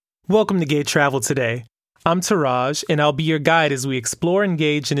Welcome to Gay Travel Today. I'm Taraj, and I'll be your guide as we explore,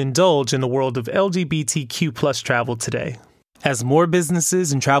 engage, and indulge in the world of LGBTQ plus travel today. As more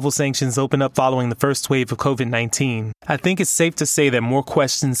businesses and travel sanctions open up following the first wave of COVID-19, I think it's safe to say that more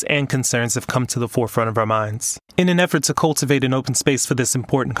questions and concerns have come to the forefront of our minds. In an effort to cultivate an open space for this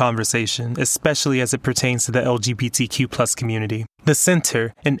important conversation, especially as it pertains to the LGBTQ plus community, the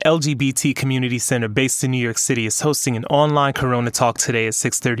Center, an LGBT community center based in New York City, is hosting an online Corona Talk today at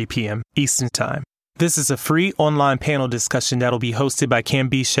 6:30 p.m. Eastern Time. This is a free online panel discussion that'll be hosted by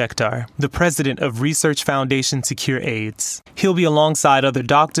Kambi Shekdar, the president of Research Foundation to Cure AIDS. He'll be alongside other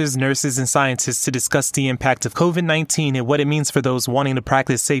doctors, nurses, and scientists to discuss the impact of COVID-19 and what it means for those wanting to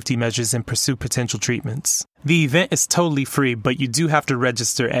practice safety measures and pursue potential treatments. The event is totally free, but you do have to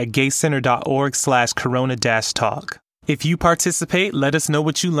register at gaycenter.org/corona-talk. If you participate, let us know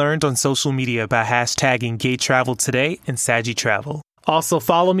what you learned on social media by hashtagging Gay Travel Today and Saggy Travel. Also,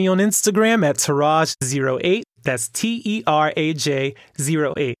 follow me on Instagram at Taraj08, that's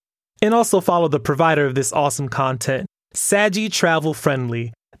TERAJ08. And also follow the provider of this awesome content, Saggy Travel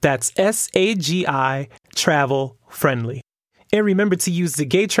Friendly, that's SAGI Travel Friendly. And remember to use the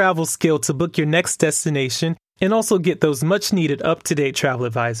Gay Travel skill to book your next destination and also get those much-needed up-to-date travel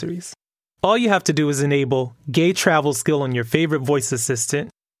advisories. All you have to do is enable Gay Travel skill on your favorite voice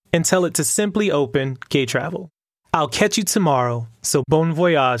assistant and tell it to simply open Gay Travel. I'll catch you tomorrow, so bon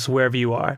voyage wherever you are.